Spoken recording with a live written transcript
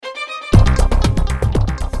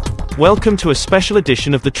Welcome to a special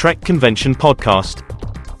edition of the Trek Convention podcast.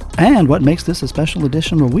 And what makes this a special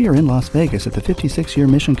edition? Well, we are in Las Vegas at the 56-year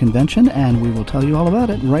Mission Convention, and we will tell you all about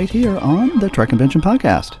it right here on the Trek Convention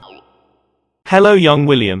podcast. Hello, young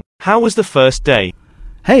William. How was the first day?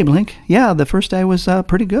 Hey, Blink. Yeah, the first day was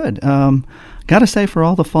pretty good. Gotta say, for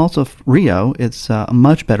all the faults of Rio, it's a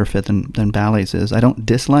much better fit than Bally's is. I don't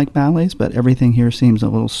dislike Bally's, but everything here seems a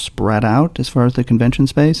little spread out as far as the convention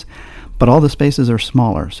space. But all the spaces are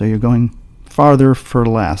smaller, so you're going farther for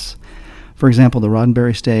less. For example, the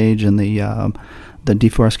Roddenberry stage and the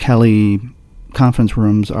DeForest Kelley conference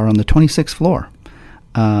rooms are on the 26th floor.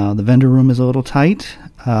 The vendor room is a little tight.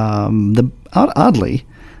 Oddly,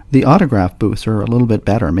 the autograph booths are a little bit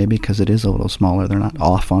better, maybe because it is a little smaller. They're not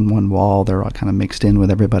off on one wall. They're all kind of mixed in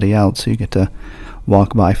with everybody else, so you get to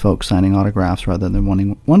walk by folks signing autographs rather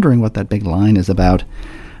than wondering what that big line is about.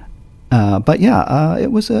 But yeah,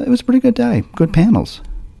 it was a pretty good day. Good panels.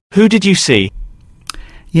 Who did you see?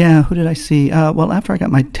 Yeah, who did I see? Well, after I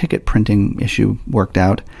got my ticket printing issue worked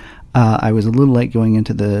out, I was a little late going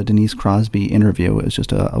into the Denise Crosby interview. It was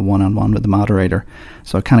just a one-on-one with the moderator.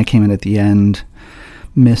 So I kind of came in at the end,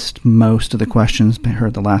 missed most of the questions, but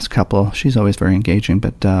heard the last couple. She's always very engaging,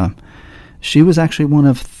 but she was actually one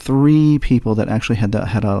of three people that actually had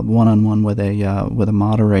a one-on-one with a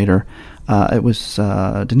moderator. It was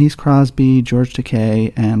Denise Crosby, George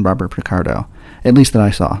Takei, and Robert Picardo, at least that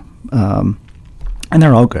I saw. And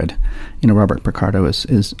they're all good. You know, Robert Picardo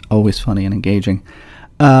is always funny and engaging.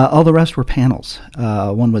 All the rest were panels.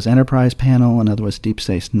 One was Enterprise panel, another was Deep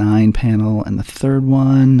Space Nine panel, and the third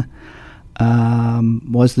one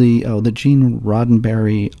was the Gene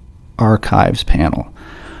Roddenberry Archives panel,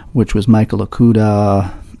 which was Michael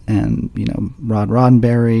Okuda and Rod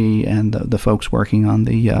Roddenberry and the folks working on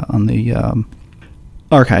the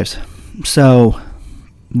archives. So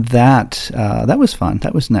that was fun.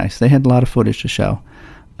 That was nice. They had a lot of footage to show.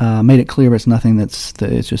 Made it clear it's nothing it's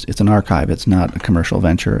an archive. It's not a commercial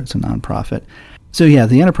venture. It's a nonprofit. So yeah,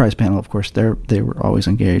 the Enterprise panel, of course, they were always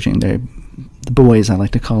engaging. The boys, I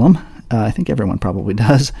like to call them. I think everyone probably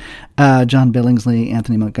does. John Billingsley,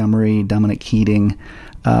 Anthony Montgomery, Dominic Keating,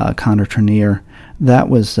 Connor Trenier. That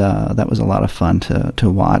was a lot of fun to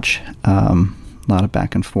watch. A lot of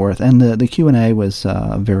back and forth, and the Q&A was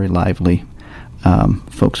very lively.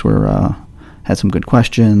 Folks had some good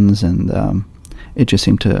questions, and it just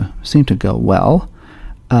seemed to go well.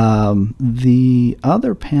 The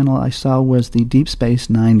other panel I saw was the Deep Space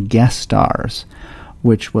Nine guest stars,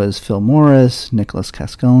 which was Phil Morris, Nicholas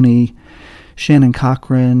Casconi, Shannon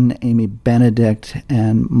Cochran, Amy Benedict,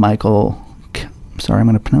 and Michael. Sorry, I'm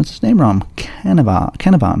going to pronounce his name wrong.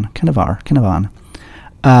 Canavan.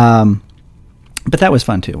 But that was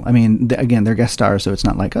fun too. I mean, again, they're guest stars, so it's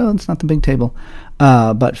not like, it's not the big table.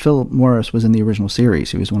 But Phil Morris was in the original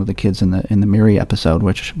series. He was one of the kids in the Miri episode,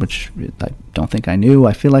 which I don't think I knew.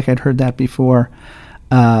 I feel like I'd heard that before.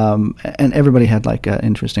 And everybody had like an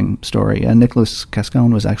interesting story. Nicholas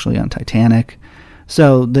Cascone was actually on Titanic.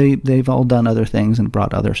 So they've all done other things and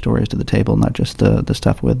brought other stories to the table, not just the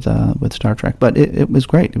stuff with Star Trek. But it was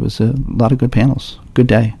great. It was a lot of good panels. Good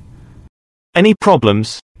day. Any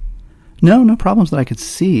problems? No problems that I could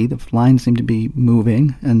see. The lines seemed to be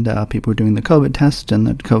moving, and people were doing the COVID test and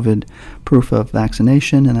the COVID proof of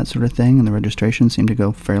vaccination and that sort of thing, and the registration seemed to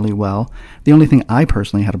go fairly well. The only thing I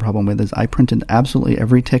personally had a problem with is I printed absolutely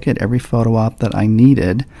every ticket, every photo op that I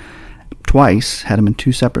needed twice, had them in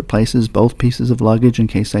two separate places, both pieces of luggage in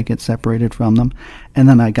case I get separated from them. And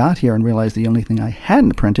then I got here and realized the only thing I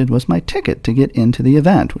hadn't printed was my ticket to get into the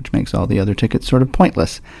event, which makes all the other tickets sort of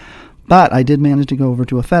pointless. But I did manage to go over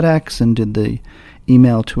to a FedEx and did the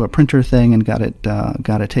email to a printer thing and got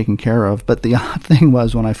it taken care of. But the odd thing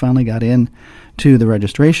was when I finally got in to the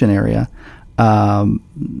registration area,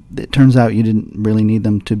 it turns out you didn't really need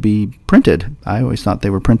them to be printed. I always thought they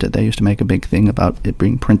were printed. They used to make a big thing about it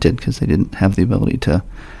being printed because they didn't have the ability to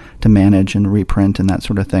manage and reprint and that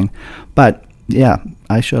sort of thing. But yeah,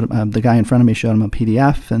 I showed him, the guy in front of me showed him a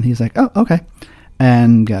PDF, and he's like, "Oh, okay."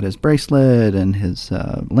 And got his bracelet and his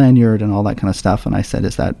lanyard and all that kind of stuff. And I said,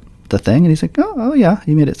 "Is that the thing?" And he's like, oh yeah.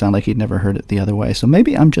 He made it sound like he'd never heard it the other way. So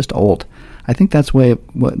maybe I'm just old. I think that's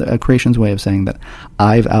a creation's way of saying that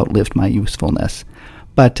I've outlived my usefulness.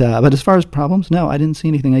 But as far as problems, no, I didn't see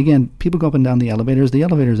anything. Again, people go up and down the elevators. The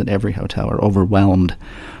elevators at every hotel are overwhelmed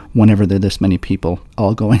whenever there are this many people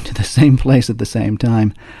all going to the same place at the same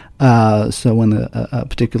time. So when a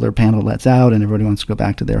particular panel lets out and everybody wants to go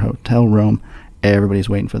back to their hotel room, everybody's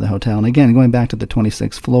waiting for the hotel. And again, going back to the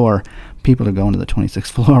 26th floor, people are going to the 26th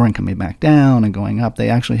floor and coming back down and going up. They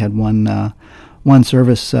actually had one one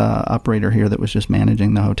service operator here that was just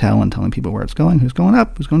managing the hotel and telling people where it's going, who's going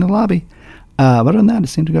up, who's going to the lobby. But other than that, it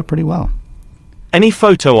seemed to go pretty well. Any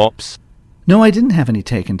photo ops? No, I didn't have any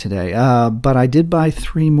taken today, but I did buy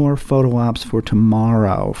 3 more photo ops for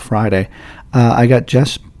tomorrow, Friday. I got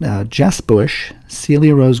Jess Bush,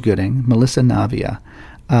 Celia Rose Gooding, Melissa Navia.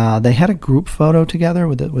 They had a group photo together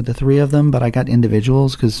with the 3 of them, but I got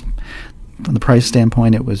individuals because from the price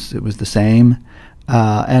standpoint, it was the same.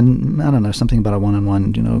 And I don't know, something about a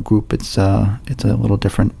one-on-one, group. It's a little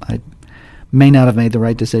different. I may not have made the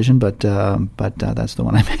right decision, but that's the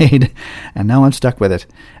one I made, and now I'm stuck with it.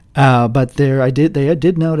 But they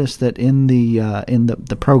did notice that in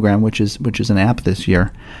the program, which is an app this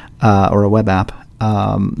year, or a web app,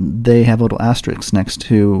 they have little asterisks next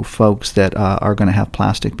to folks that are going to have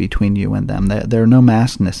plastic between you and them. There are no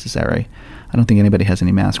masks necessary. I don't think anybody has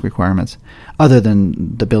any mask requirements, other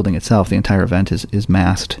than the building itself. The entire event is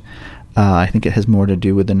masked. I think it has more to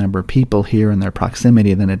do with the number of people here and their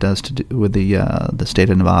proximity than it does to do with the state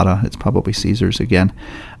of Nevada. It's probably Caesars again.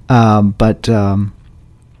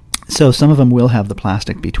 So some of them will have the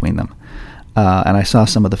plastic between them. And I saw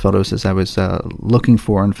some of the photos as I was looking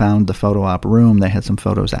for and found the photo op room. They had some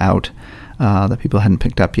photos out that people hadn't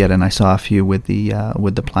picked up yet, and I saw a few with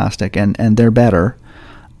the plastic, and they're better.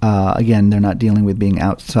 Again, they're not dealing with being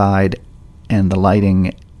outside and the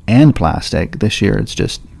lighting and plastic. This year it's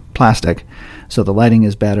just plastic, so the lighting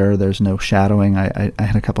is better. There's no shadowing. I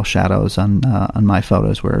had a couple shadows on my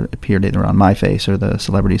photos where it appeared either on my face or the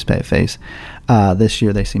celebrity's face. This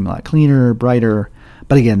year they seem a lot cleaner, brighter,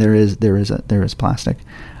 but again there is plastic.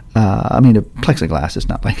 I mean, the plexiglass is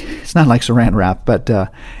not like Saran wrap, but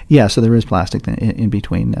so there is plastic in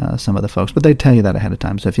between some of the folks. But they tell you that ahead of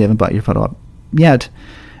time. So if you haven't bought your photo up yet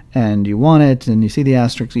and you want it and you see the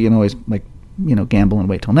asterisk, you can always gamble and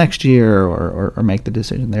wait till next year, or make the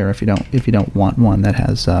decision there if you don't want one that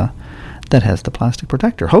has the plastic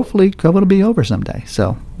protector. Hopefully COVID will be over someday,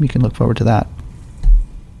 so we can look forward to that.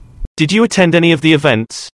 Did you attend any of the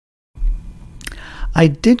events? I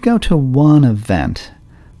did go to one event.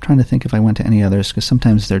 I'm trying to think if I went to any others, because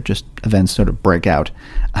sometimes they're just events sort of break out.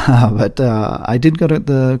 But I did go to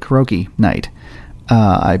the karaoke night.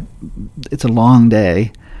 It's a long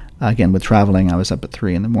day. Again, with traveling, I was up at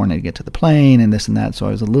 3 a.m. to get to the plane and this and that, so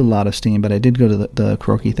I was a little out of steam, but I did go to the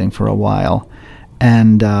karaoke thing for a while,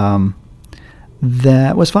 and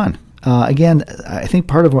that was fun. Again, I think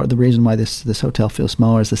part of the reason why this hotel feels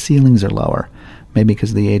smaller is the ceilings are lower, maybe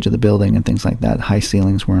because of the age of the building and things like that. High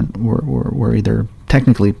ceilings were either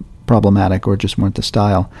technically problematic or just weren't the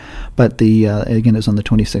style. But again, it was on the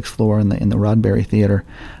 26th floor in the Roddenberry Theater.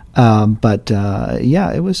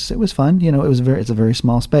 It was fun. It's a very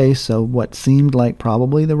small space, so what seemed like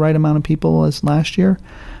probably the right amount of people as last year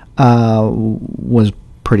was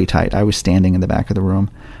pretty tight. I was standing in the back of the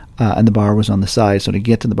room, and the bar was on the side, so to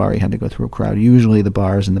get to the bar you had to go through a crowd. Usually the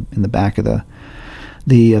bar is in the back of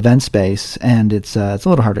the event space, and it's a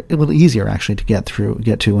little easier actually to get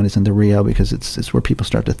to when it's in the Rio, because it's where people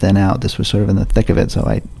start to thin out. This was sort of in the thick of it, so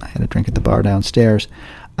I had a drink at the bar downstairs.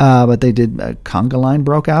 But they did, a conga line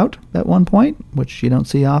broke out at one point, which you don't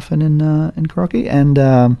see often in karaoke, and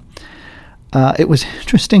it was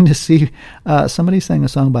interesting to see somebody sang a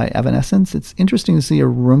song by Evanescence. It's interesting to see a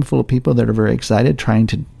room full of people that are very excited trying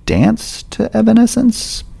to dance to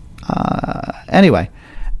Evanescence. Anyway,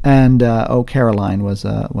 and Oh Caroline was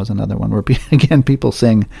another one where again people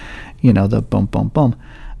sing, the boom boom boom,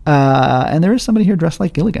 and there is somebody here dressed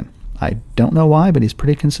like Gilligan. I don't know why, but he's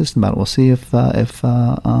pretty consistent about it. We'll see if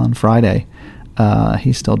on Friday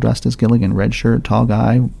he's still dressed as Gilligan. Red shirt, tall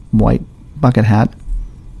guy, white bucket hat.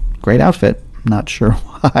 Great outfit. Not sure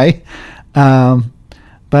why.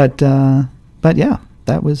 But yeah,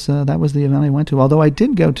 that was the event I went to. Although I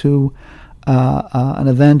did go to an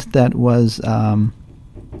event that was,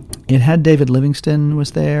 it had David Livingston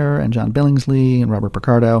was there, and John Billingsley and Robert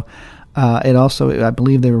Picardo. It also, I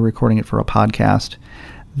believe they were recording it for a podcast.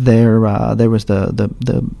 There was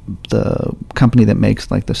the company that makes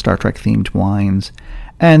like the Star Trek themed wines,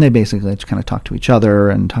 and they basically just kind of talked to each other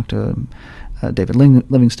and talked to David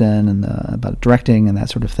Livingston and about directing and that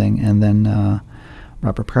sort of thing. And then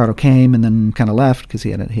Robert Picardo came and then kind of left because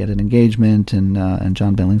he had an engagement, and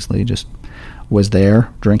John Billingsley just was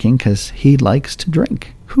there drinking because he likes to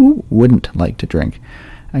drink. Who wouldn't like to drink?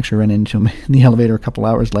 I actually ran into him in the elevator a couple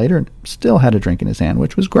hours later and still had a drink in his hand,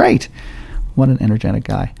 which was great. What an energetic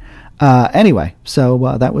guy. Anyway, so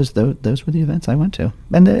those were the events I went to.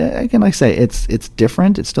 And again, like I say, it's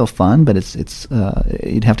different. It's still fun, but it's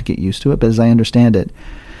you'd have to get used to it. But as I understand it,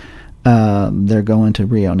 They're going to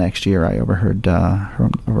Rio next year. I overheard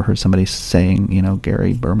somebody saying,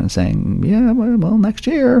 Gary Berman saying, yeah, well, next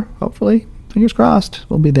year, hopefully, fingers crossed,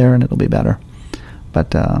 we'll be there and it'll be better.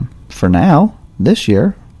 But for now, this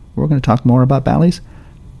year, we're going to talk more about Bally's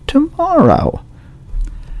tomorrow.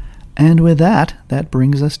 And with that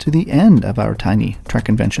brings us to the end of our Tiny Trek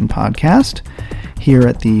Convention podcast here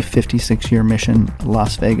at the 56-year Mission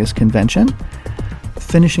Las Vegas Convention.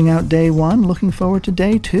 Finishing out day 1, looking forward to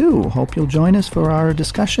day 2. Hope you'll join us for our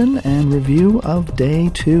discussion and review of day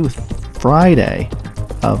 2, Friday,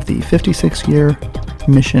 of the 56-year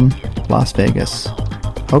Mission Las Vegas.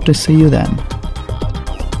 Hope to see you then.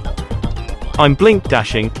 I'm Blink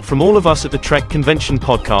Dashing. From all of us at the Trek Convention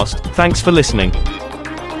podcast, thanks for listening.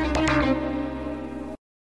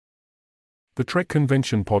 The Trek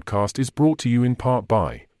Convention podcast is brought to you in part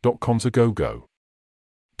by .com's A Go-Go.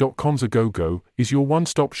 .com's A Go-Go is your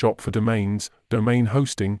one-stop shop for domains, domain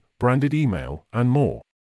hosting, branded email, and more.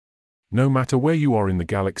 No matter where you are in the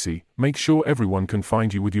galaxy, make sure everyone can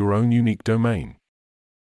find you with your own unique domain.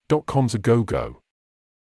 .com's A Go-Go.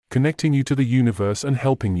 Connecting you to the universe and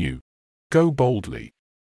helping you go boldly.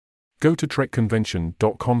 Go to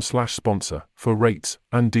trekconvention.com/sponsor for rates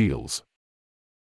and deals.